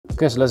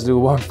Okay, so let's do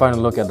one final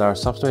look at our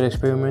substrate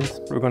experiment.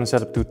 We're going to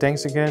set up 2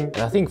 tanks again. And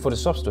I think for the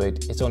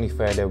substrate, it's only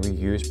fair that we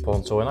use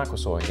pond soil and aqua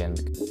soil again.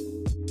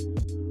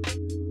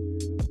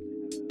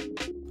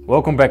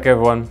 Welcome back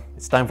everyone.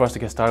 It's time for us to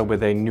get started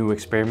with a new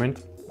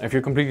experiment. If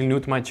you're completely new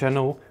to my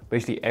channel,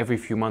 basically every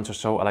few months or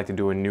so I like to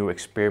do a new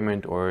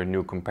experiment or a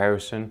new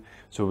comparison.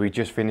 So we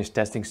just finished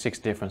testing 6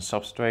 different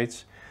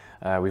substrates.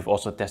 We've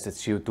also tested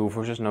CO2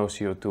 versus no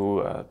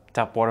CO2,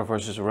 tap water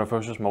versus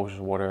reverse osmosis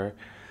water,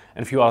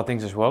 and a few other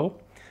things as well.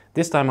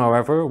 This time,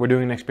 however, we're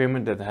doing an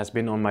experiment that has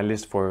been on my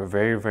list for a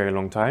very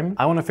long time.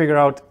 I want to figure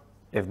out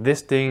if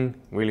this thing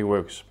really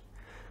works.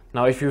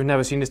 Now, if you've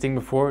never seen this thing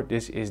before,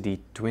 this is the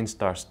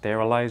Twinstar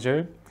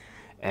sterilizer.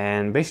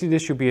 And basically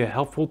this should be a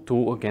helpful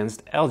tool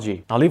against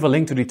algae. I'll leave a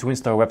link to the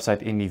Twinstar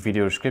website in the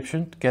video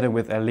description, together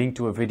with a link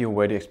to a video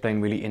where they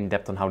explain really in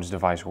depth on how this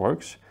device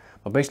works.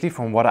 But basically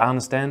from what I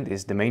understand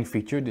is the main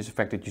feature, this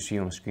effect that you see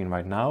on the screen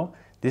right now,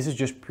 this is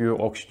just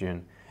pure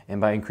oxygen. And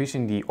by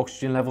increasing the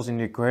oxygen levels in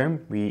the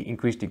aquarium, we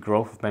increase the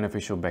growth of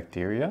beneficial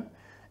bacteria.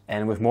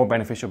 And with more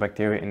beneficial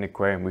bacteria in the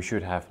aquarium, we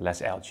should have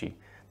less algae.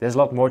 There's a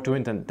lot more to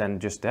it than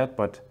just that,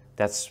 but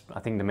that's,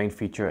 I think, the main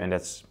feature, and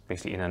that's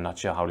basically in a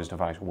nutshell how this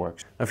device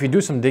works. Now, if you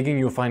do some digging,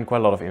 you'll find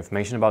quite a lot of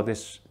information about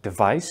this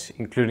device,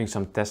 including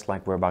some tests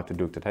like we're about to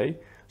do today.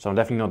 So I'm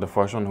definitely not the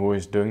first one who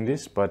is doing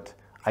this, but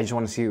I just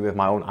want to see it with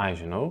my own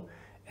eyes, you know.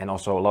 And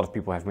also a lot of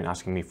people have been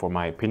asking me for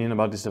my opinion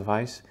about this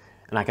device.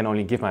 And I can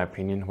only give my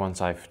opinion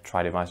once I've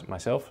tried it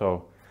myself,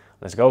 so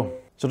let's go.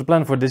 So the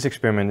plan for this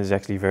experiment is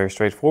actually very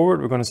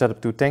straightforward. We're going to set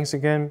up 2 tanks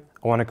again.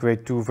 I want to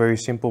create 2 very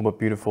simple but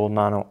beautiful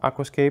nano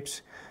aquascapes.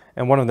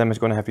 And one of them is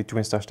going to have the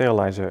Twinstar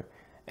sterilizer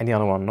and the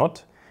other one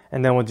not.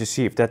 And then we'll just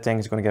see if that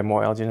tank is going to get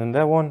more algae than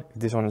that one, if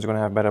this one is going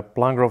to have better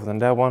plant growth than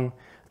that one,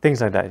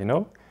 things like that, you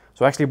know.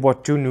 So I actually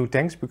bought 2 new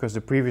tanks because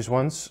the previous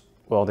ones,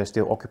 well, they're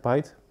still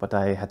occupied, but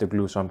I had to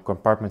glue some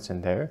compartments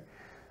in there.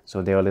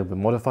 So they are a little bit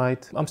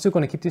modified. I'm still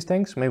going to keep these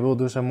tanks. Maybe we'll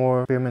do some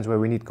more experiments where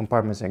we need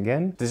compartments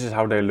again. This is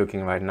how they're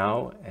looking right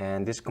now.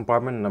 And this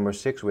compartment number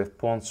 6 with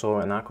pond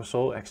soil and aqua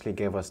soil actually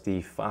gave us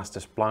the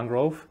fastest plant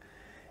growth.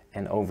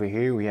 And over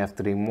here we have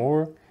 3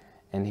 more.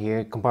 And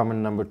here compartment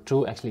number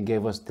 2 actually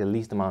gave us the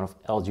least amount of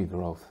algae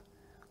growth.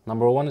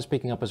 Number 1 is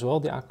picking up as well,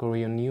 the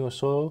AQUARIUM Neo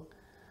soil.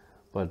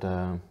 But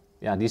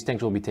yeah, these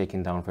tanks will be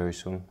taken down very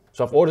soon.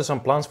 So I've ordered some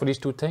plants for these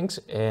 2 tanks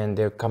and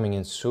they're coming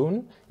in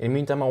soon. In the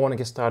meantime, I want to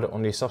get started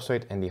on the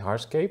substrate and the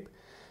hardscape.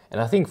 And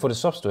I think for the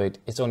substrate,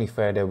 it's only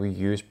fair that we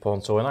use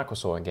pond soil and aqua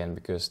soil again,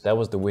 because that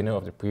was the winner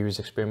of the previous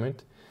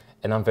experiment.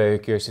 And I'm very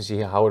curious to see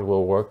how it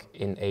will work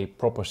in a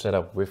proper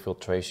setup with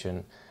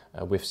filtration,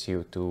 with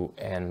CO2,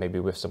 and maybe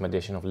with some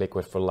addition of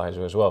liquid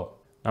fertilizer as well.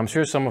 I'm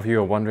sure some of you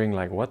are wondering,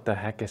 like, what the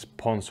heck is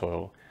pond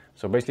soil?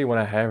 So basically what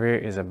I have here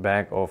is a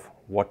bag of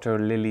water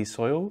lily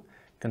soil.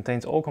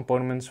 Contains all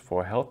components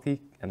for healthy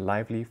and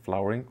lively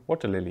flowering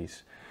water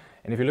lilies.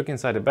 And if you look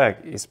inside the bag,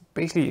 it's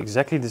basically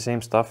exactly the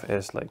same stuff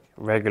as like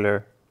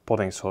regular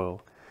potting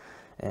soil.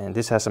 And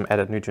this has some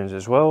added nutrients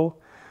as well.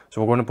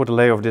 So we're going to put a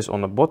layer of this on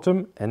the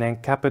bottom and then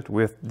cap it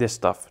with this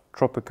stuff,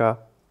 Tropica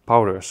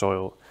powder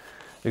soil.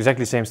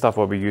 Exactly the same stuff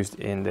what we used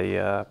in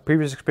the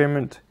previous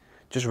experiment,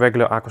 just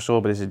regular aqua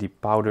soil, but this is the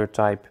powder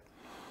type.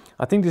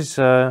 I think this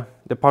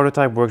the powder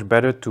type works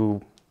better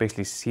to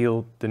basically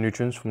seal the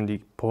nutrients from the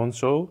pond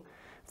soil.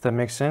 That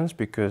makes sense,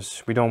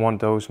 because we don't want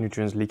those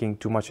nutrients leaking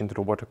too much into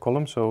the water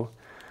column, so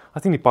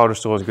I think the powder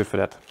soil is good for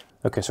that.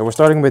 Okay, so we're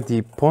starting with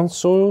the pond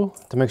soil.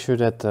 To make sure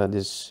that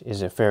this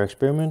is a fair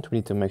experiment, we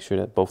need to make sure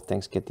that both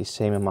tanks get the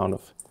same amount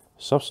of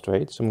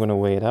substrate. So I'm going to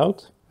weigh it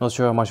out. Not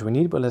sure how much we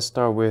need, but let's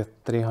start with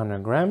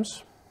 300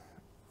 grams.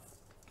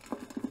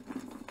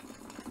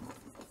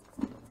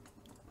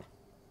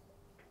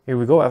 Here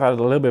we go, I've added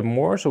a little bit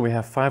more, so we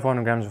have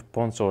 500 grams of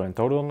pond soil in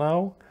total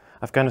now.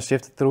 I've kind of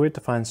sifted through it to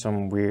find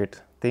some weird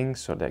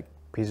things, so like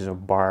pieces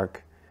of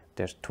bark,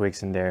 there's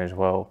twigs in there as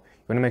well.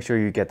 You want to make sure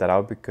you get that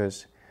out,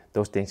 because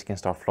those things can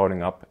start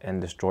floating up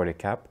and destroy the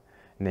cap,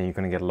 and then you're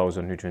going to get loads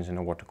of nutrients in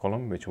the water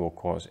column, which will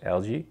cause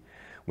algae,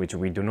 which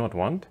we do not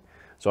want.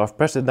 So I've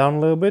pressed it down a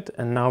little bit,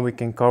 and now we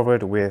can cover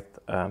it with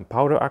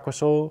powder aqua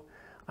soil.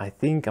 I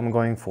think I'm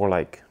going for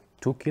like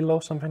 2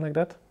 kilos, something like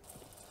that.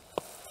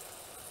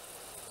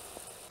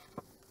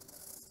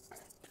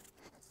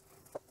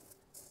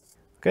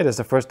 Okay, that's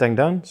the first tank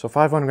done. So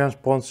 500 grams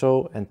pond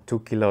soil and 2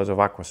 kilos of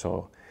aqua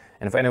soil.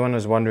 And if anyone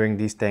is wondering,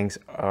 these tanks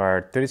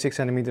are 36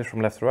 centimeters from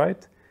left to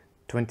right,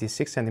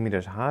 26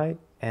 centimeters high,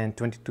 and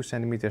 22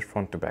 centimeters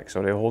front to back.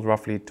 So they hold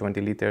roughly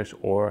 20 liters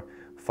or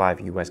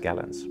 5 US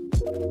gallons.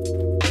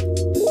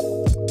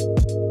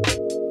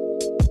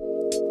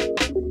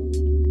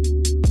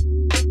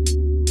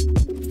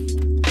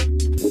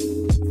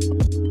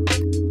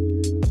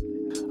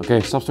 Okay,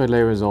 substrate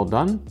layer is all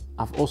done.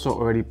 I've also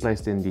already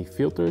placed in the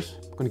filters.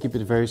 I'm going to keep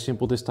it very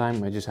simple this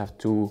time. I just have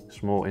 2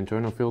 small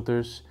internal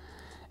filters,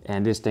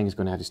 and this tank is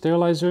going to have the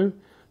sterilizer.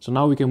 So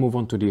now we can move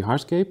on to the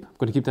hardscape. I'm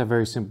going to keep that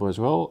very simple as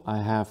well. I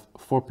have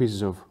 4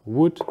 pieces of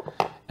wood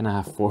and I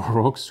have 4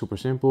 rocks, super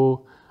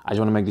simple. I just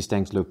want to make these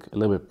tanks look a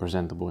little bit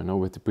presentable, you know,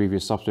 with the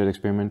previous substrate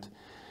experiment.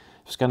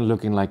 It's kind of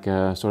looking like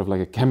a sort of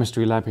like a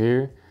chemistry lab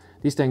here.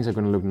 These tanks are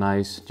going to look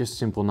nice, just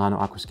simple nano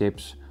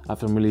aquascapes. I have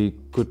some really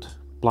good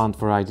plant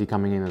variety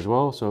coming in as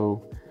well.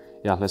 So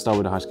yeah, let's start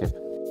with the hardscape.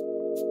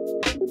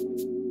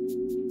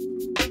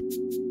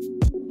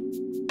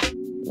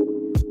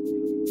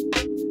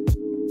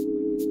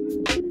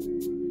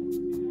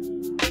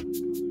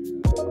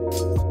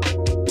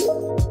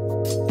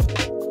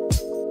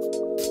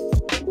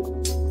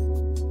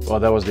 Well,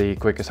 that was the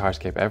quickest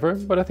hardscape ever,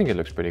 but I think it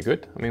looks pretty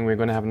good. I mean, we're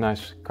going to have a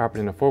nice carpet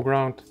in the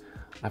foreground.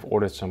 I've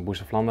ordered some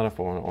Bucephalandra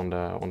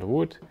on the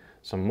wood,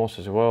 some moss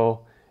as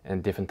well,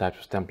 and different types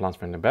of stem plants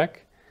from the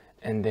back.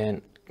 And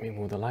then, let me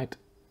move the light.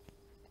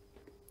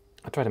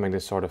 I try to make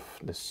this sort of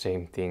the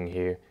same thing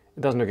here.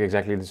 It doesn't look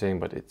exactly the same,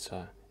 but it's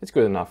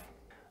good enough.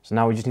 So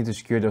now we just need to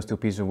secure those two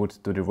pieces of wood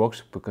to the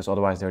rocks, because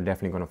otherwise they're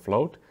definitely going to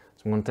float.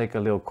 So I'm going to take a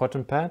little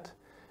cotton pad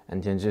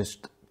and then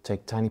just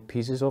take tiny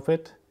pieces of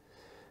it,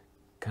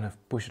 kind of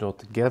push it all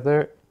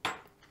together,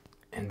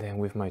 and then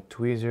with my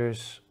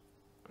tweezers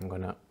I'm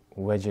gonna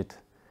wedge it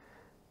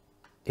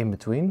in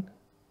between,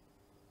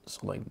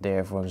 so like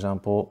there for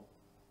example,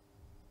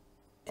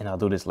 and I'll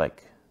do this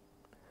like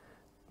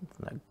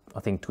I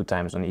think 2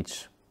 times on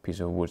each piece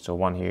of wood, so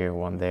one here,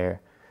 one there,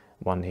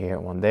 one here,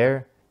 one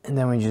there, and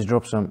then we just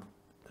drop some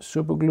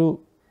super glue,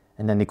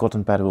 and then the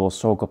cotton pad will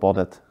soak up all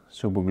that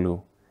super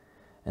glue,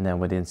 and then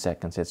within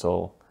seconds it's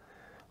all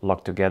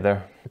locked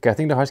together. Okay, I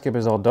think the hardscape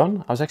is all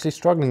done. I was actually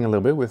struggling a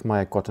little bit with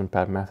my cotton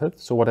pad method.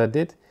 So what I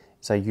did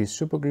is I used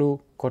super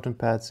glue, cotton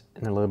pads,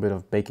 and a little bit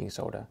of baking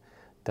soda.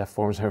 That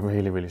forms a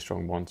really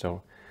strong bond.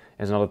 So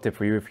it's another tip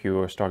for you if you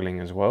are struggling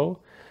as well.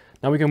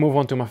 Now we can move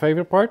on to my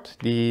favorite part,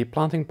 the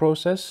planting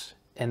process.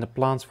 And the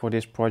plants for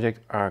this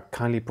project are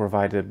kindly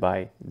provided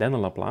by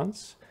Dandelion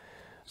Plants.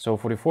 So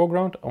for the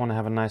foreground, I want to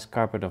have a nice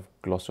carpet of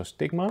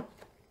Glossostigma.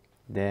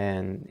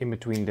 Then in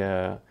between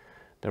the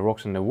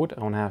rocks and the wood,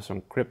 I want to have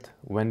some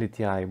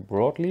Cryptocoryne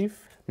broadleaf.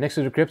 Next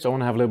to the crypts, I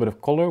want to have a little bit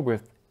of color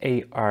with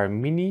AR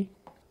Mini.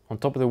 On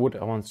top of the wood,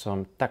 I want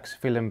some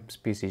Taxiphyllum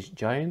species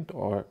giant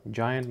or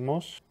giant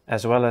moss,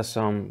 as well as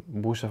some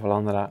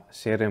Bucephalandra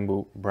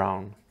Serembu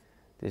brown.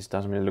 This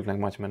doesn't really look like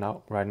much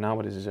right now,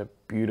 but this is a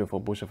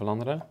beautiful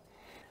Bucephalandra.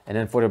 And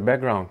then for the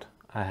background,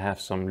 I have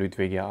some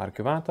Ludwigia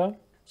arcuata,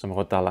 some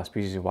Rotala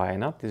species why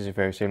not. This is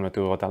very similar to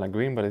Rotala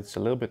green, but it's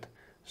a little bit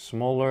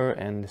smaller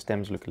and the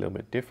stems look a little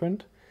bit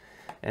different.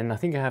 And I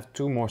think I have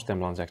 2 more stem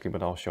plants actually,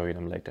 but I'll show you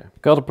them later.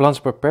 Got the plants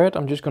prepared.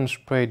 I'm just going to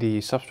spray the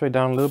substrate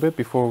down a little bit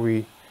before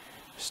we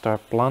start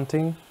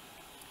planting.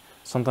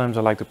 Sometimes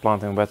I like to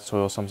plant in wet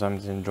soil,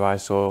 sometimes in dry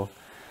soil.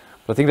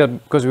 But I think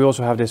that because we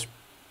also have this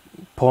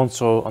pond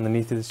soil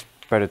underneath it, it's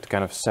better to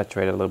kind of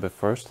saturate it a little bit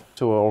first.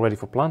 So we're all ready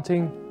for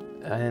planting.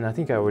 And I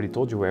think I already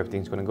told you where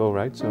everything's going to go,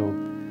 right? So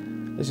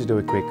let's just do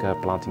a quick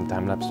planting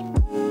time lapse.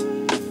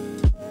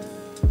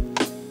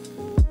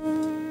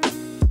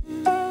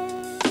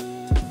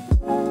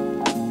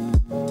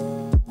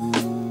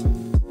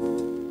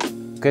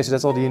 Okay, so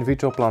that's all the in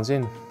vitro plants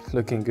in,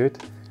 looking good.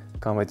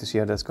 Can't wait to see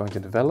how that's going to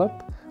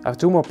develop. I have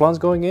 2 more plants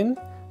going in.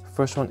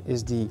 First one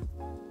is the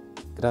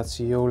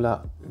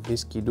Graziola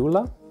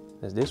viscidula.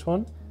 That's this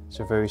one. It's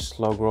a very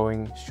slow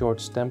growing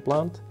short stem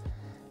plant.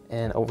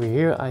 And over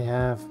here I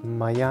have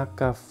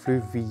Mayaca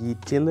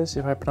fluviatilis,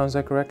 if I pronounce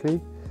that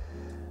correctly.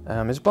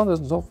 This plant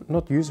is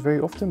not used very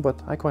often, but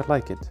I quite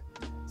like it.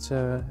 It's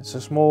a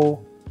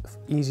small,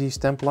 easy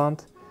stem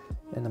plant,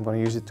 and I'm going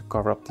to use it to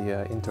cover up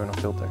the internal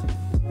filter.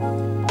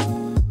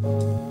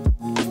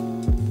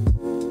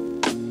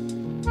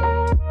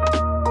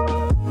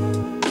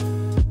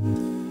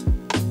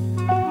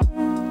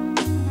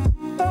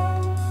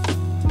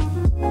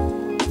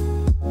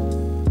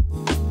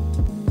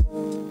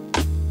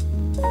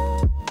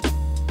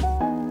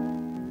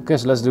 Okay,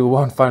 so let's do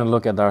one final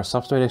look at our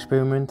substrate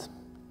experiment.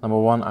 Number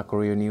 1,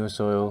 AQUARIUM Neo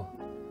soil.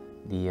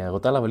 The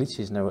Rotala volici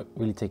is now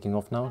really taking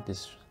off now.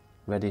 This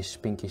reddish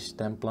pinkish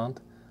stem plant,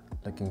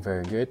 looking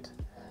very good.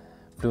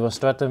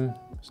 Fluostratum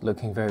is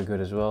looking very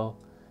good as well.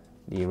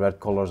 The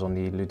red colors on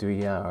the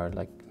Ludwigia are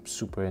like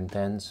super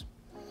intense.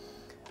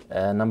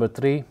 Number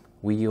 3,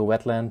 Wheel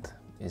Wetland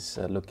is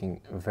looking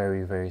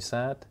very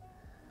sad.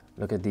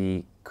 Look at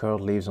the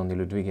curled leaves on the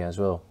Ludwigia as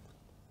well.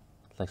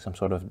 It's like some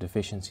sort of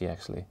deficiency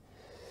actually.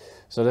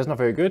 So that's not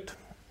very good.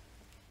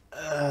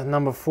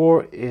 Number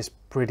 4 is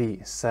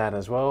pretty sad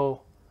as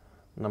well.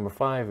 Number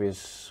 5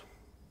 is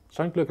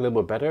starting to look a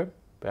little bit better.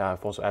 But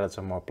I've also added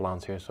some more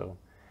plants here, so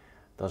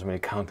it doesn't really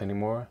count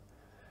anymore.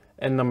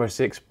 And number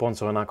 6,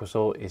 Ponzo and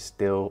Aquasol is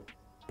still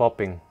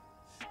popping.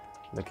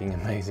 Looking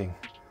amazing.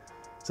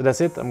 So that's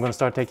it. I'm going to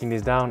start taking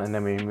these down and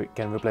then we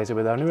can replace it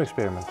with our new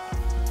experiment.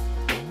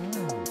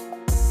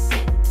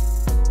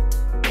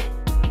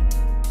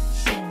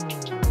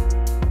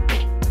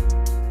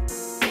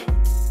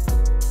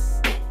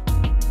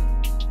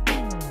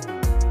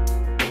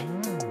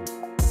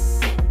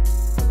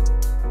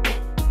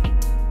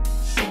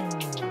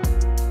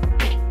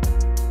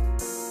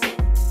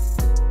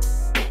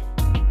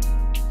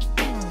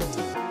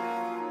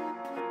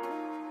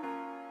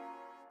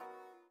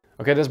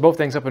 Okay, there's both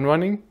tanks up and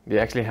running. They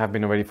actually have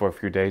been already for a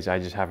few days. I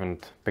just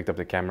haven't picked up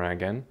the camera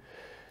again.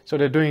 So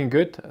they're doing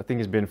good. I think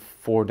it's been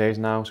 4 days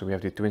now. So we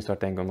have the Twinstar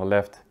tank on the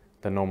left,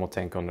 the normal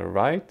tank on the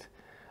right.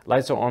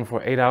 Lights are on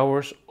for 8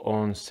 hours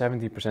on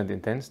 70%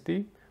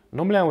 intensity.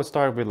 Normally I would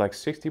start with like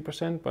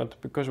 60%, but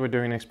because we're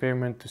doing an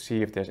experiment to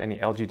see if there's any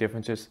algae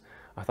differences,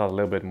 I thought a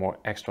little bit more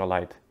extra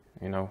light,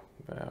 you know,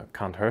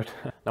 can't hurt.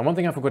 Now, one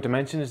thing I forgot to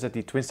mention is that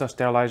the Twinstar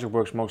sterilizer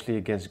works mostly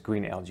against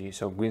green algae.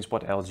 So green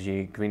spot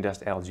algae, green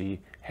dust algae,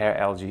 hair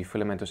algae,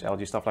 filamentous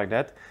algae, stuff like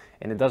that.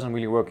 And it doesn't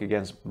really work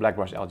against black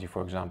brush algae,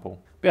 for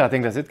example. But yeah, I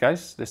think that's it,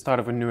 guys. The start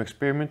of a new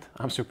experiment.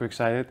 I'm super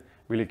excited.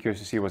 Really curious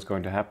to see what's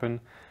going to happen.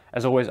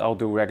 As always, I'll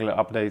do regular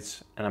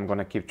updates and I'm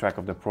gonna keep track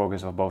of the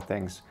progress of both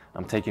things.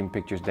 I'm taking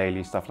pictures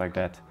daily, stuff like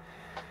that.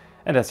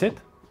 And that's it.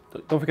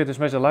 Don't forget to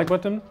smash the like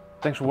button.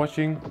 Thanks for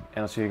watching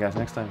and I'll see you guys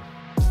next time.